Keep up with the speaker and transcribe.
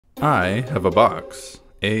I have a box.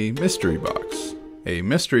 A mystery box. A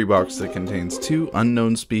mystery box that contains 2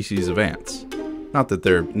 unknown species of ants. Not that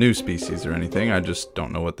they're new species or anything, I just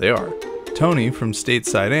don't know what they are. Tony from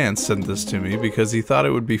Stateside Ants sent this to me because he thought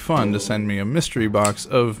it would be fun to send me a mystery box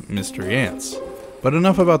of mystery ants. But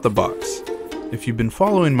enough about the box. If you've been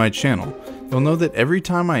following my channel, you'll know that every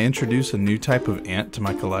time I introduce a new type of ant to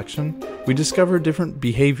my collection, we discover different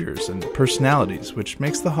behaviors and personalities, which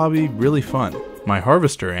makes the hobby really fun. My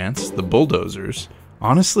harvester ants, the bulldozers,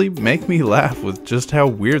 honestly make me laugh with just how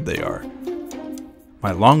weird they are.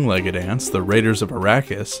 My long-legged ants, the raiders of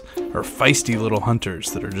Arrakis, are feisty little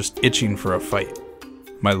hunters that are just itching for a fight.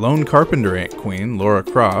 My lone carpenter ant queen, Laura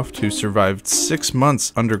Croft, who survived 6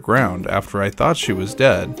 months underground after I thought she was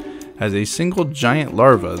dead, has a single giant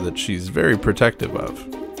larva that she's very protective of.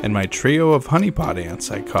 And my trio of honeypot ants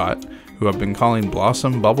I caught, who I've been calling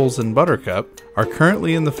Blossom, Bubbles, and Buttercup, are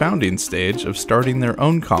currently in the founding stage of starting their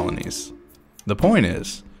own colonies. The point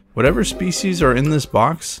is, whatever species are in this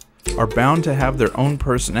box are bound to have their own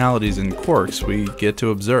personalities and quirks we get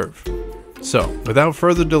to observe. So, without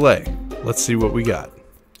further delay, let's see what we got.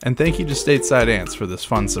 And thank you to Stateside Ants for this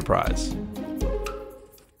fun surprise.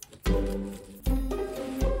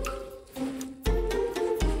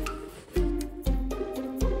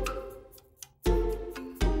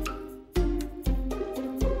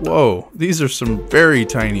 Whoa, these are some very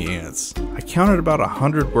tiny ants. I counted about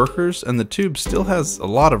 100 workers and the tube still has a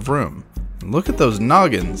lot of room. And look at those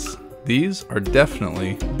noggins. These are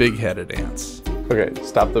definitely big-headed ants. Okay,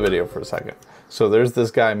 stop the video for a second. So there's this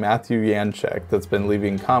guy, Matthew Yanchek, that's been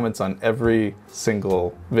leaving comments on every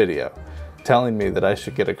single video, telling me that I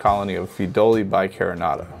should get a colony of Pheidole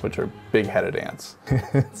bicarinata, which are big-headed ants.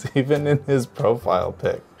 It's even in his profile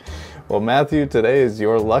pic. Well, Matthew, today is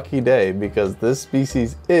your lucky day because this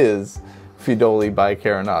species is Pheidole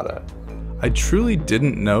bicarinata. I truly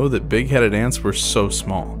didn't know that big-headed ants were so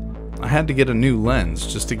small. I had to get a new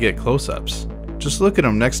lens just to get close-ups. Just look at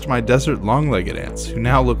them next to my desert long-legged ants, who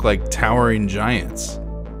now look like towering giants.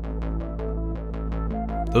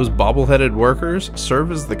 Those bobble-headed workers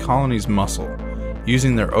serve as the colony's muscle,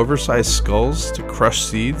 using their oversized skulls to crush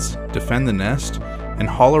seeds, defend the nest, and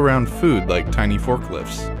haul around food like tiny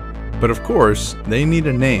forklifts. But of course, they need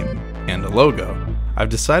a name and a logo. I've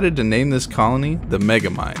decided to name this colony the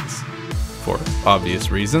Megamines. For obvious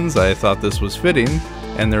reasons, I thought this was fitting,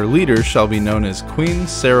 and their leader shall be known as Queen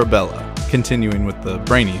Cerebella, continuing with the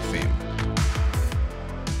brainy theme.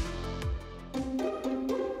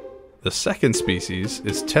 The second species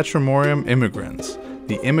is Tetramorium immigrans,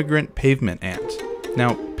 the immigrant pavement ant.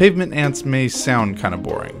 Now, pavement ants may sound kind of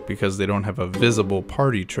boring because they don't have a visible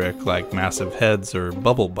party trick like massive heads or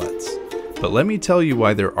bubble butts. But let me tell you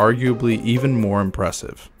why they're arguably even more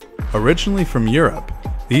impressive. Originally from Europe,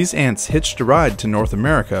 these ants hitched a ride to North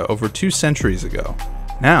America over 2 centuries ago.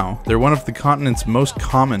 Now, they're one of the continent's most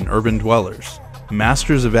common urban dwellers.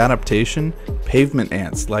 Masters of adaptation, pavement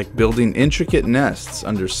ants like building intricate nests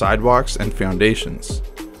under sidewalks and foundations.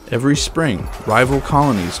 Every spring, rival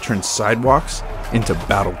colonies turn sidewalks into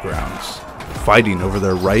battlegrounds, fighting over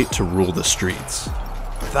their right to rule the streets.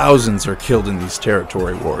 Thousands are killed in these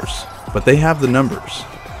territory wars, but they have the numbers,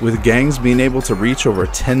 with gangs being able to reach over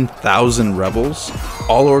 10,000 rebels,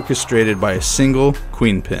 all orchestrated by a single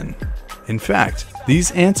queenpin. In fact,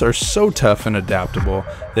 these ants are so tough and adaptable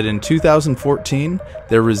that in 2014,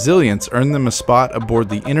 their resilience earned them a spot aboard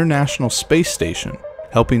the International Space Station,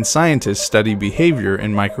 helping scientists study behavior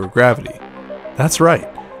in microgravity. That's right,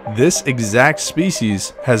 this exact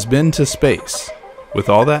species has been to space. With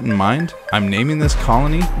all that in mind, I'm naming this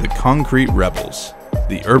colony the Concrete Rebels,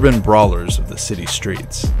 the urban brawlers of the city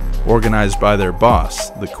streets, organized by their boss,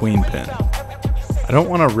 the Queenpin. I don't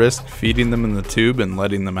want to risk feeding them in the tube and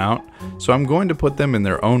letting them out, so I'm going to put them in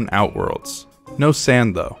their own outworlds. No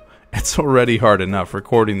sand though. It's already hard enough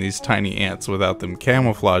recording these tiny ants without them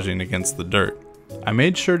camouflaging against the dirt. I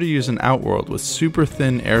made sure to use an outworld with super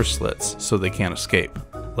thin air slits so they can't escape.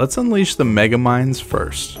 Let's unleash the Megamines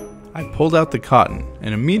first. I pulled out the cotton,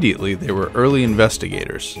 and immediately they were early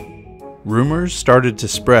investigators. Rumors started to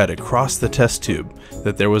spread across the test tube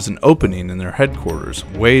that there was an opening in their headquarters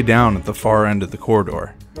way down at the far end of the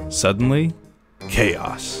corridor. Suddenly,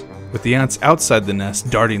 chaos, with the ants outside the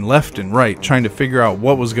nest darting left and right trying to figure out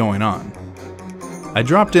what was going on. I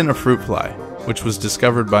dropped in a fruit fly, which was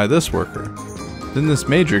discovered by this worker. Then this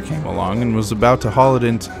major came along and was about to haul it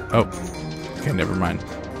into... Oh, okay, never mind.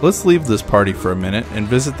 Let's leave this party for a minute and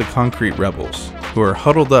visit the Concrete Rebels, who are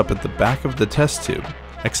huddled up at the back of the test tube,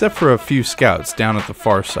 except for a few scouts down at the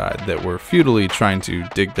far side that were futilely trying to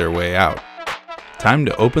dig their way out. Time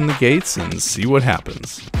to open the gates and see what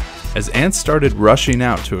happens. As ants started rushing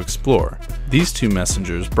out to explore, these two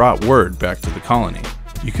messengers brought word back to the colony.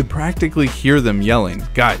 You could practically hear them yelling,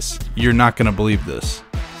 "Guys, you're not gonna believe this."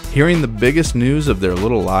 Hearing the biggest news of their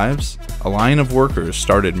little lives, a line of workers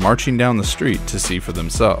started marching down the street to see for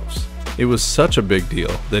themselves. It was such a big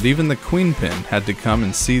deal that even the queen pin had to come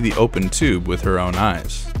and see the open tube with her own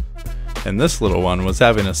eyes. And this little one was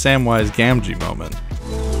having a Samwise Gamgee moment.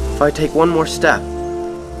 If I take one more step,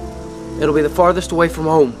 it'll be the farthest away from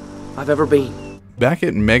home I've ever been. Back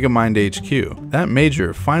at Megamind HQ, that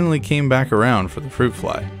major finally came back around for the fruit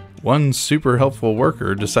fly. One super helpful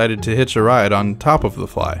worker decided to hitch a ride on top of the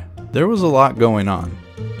fly. There was a lot going on.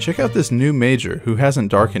 Check out this new major who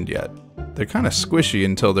hasn't darkened yet. They're kind of squishy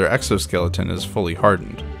until their exoskeleton is fully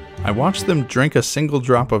hardened. I watched them drink a single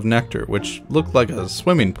drop of nectar, which looked like a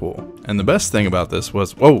swimming pool. And the best thing about this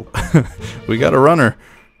was, whoa, we got a runner.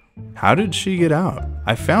 How did she get out?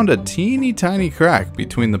 I found a teeny tiny crack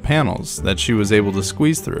between the panels that she was able to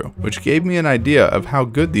squeeze through, which gave me an idea of how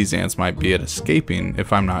good these ants might be at escaping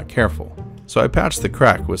if I'm not careful. So I patched the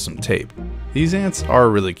crack with some tape. These ants are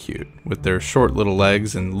really cute, with their short little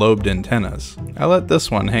legs and lobed antennas. I let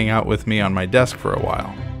this one hang out with me on my desk for a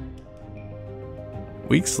while.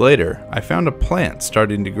 Weeks later, I found a plant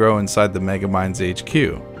starting to grow inside the Megamind's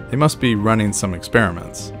HQ. They must be running some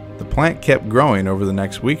experiments. The plant kept growing over the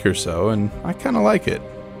next week or so, and I kinda like it.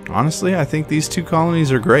 Honestly, I think these two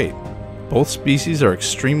colonies are great. Both species are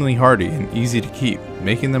extremely hardy and easy to keep,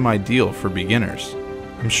 making them ideal for beginners.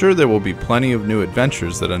 I'm sure there will be plenty of new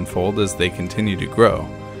adventures that unfold as they continue to grow,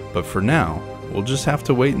 but for now, we'll just have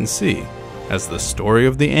to wait and see as the story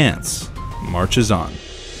of the ants marches on.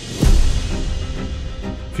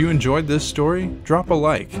 If you enjoyed this story, drop a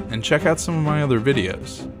like and check out some of my other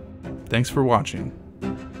videos. Thanks for watching.